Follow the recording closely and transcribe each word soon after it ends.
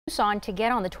Tucson to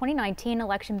get on the 2019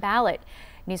 election ballot.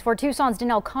 News 4 Tucson's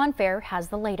Danelle Confair has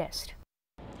the latest.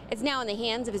 It's now in the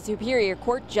hands of a Superior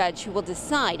Court judge who will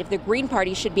decide if the Green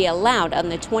Party should be allowed on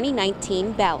the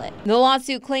 2019 ballot. The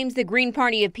lawsuit claims the Green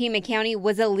Party of Pima County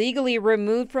was illegally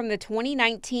removed from the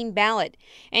 2019 ballot.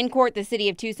 In court, the city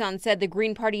of Tucson said the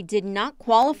Green Party did not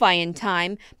qualify in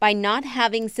time by not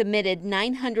having submitted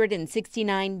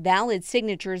 969 valid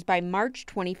signatures by March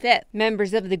 25th.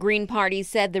 Members of the Green Party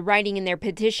said the writing in their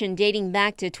petition dating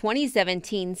back to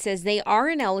 2017 says they are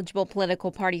an eligible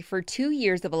political party for 2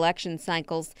 years of election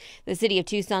cycles. The city of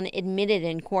Tucson admitted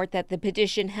in court that the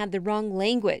petition had the wrong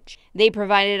language. They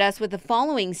provided us with the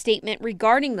following statement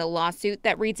regarding the lawsuit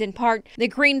that reads in part, "The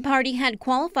Green Party had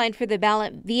qualified for the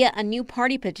ballot via a new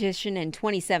party petition in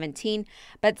 2017,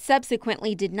 but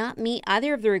subsequently did not meet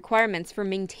either of the requirements for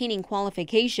maintaining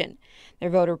qualification.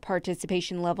 Their voter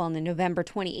participation level in the November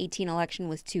 2018 election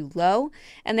was too low,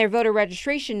 and their voter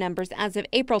registration numbers as of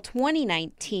April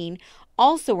 2019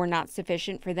 also were not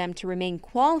sufficient for them to remain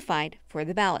qualified for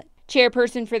the ballot."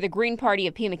 Chairperson for the Green Party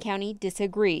of Pima County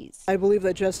disagrees. I believe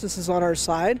that justice is on our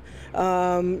side.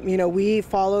 We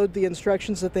followed the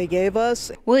instructions that they gave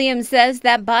us. Williams says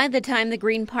that by the time the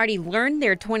Green Party learned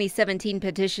their 2017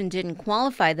 petition didn't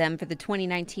qualify them for the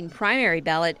 2019 primary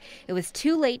ballot, it was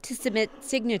too late to submit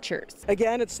signatures.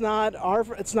 Again, it's not our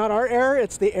error.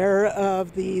 It's the error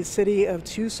of the city of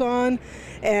Tucson,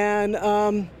 and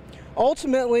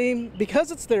ultimately,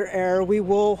 because it's their error, we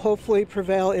will hopefully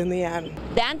prevail in the end.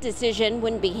 That decision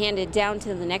wouldn't be handed down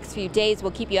to the next few days.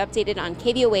 We'll keep you updated on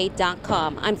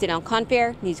KVOA.com. I'm Danelle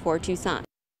Confair, News 4 Tucson.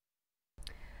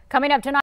 Coming up tonight.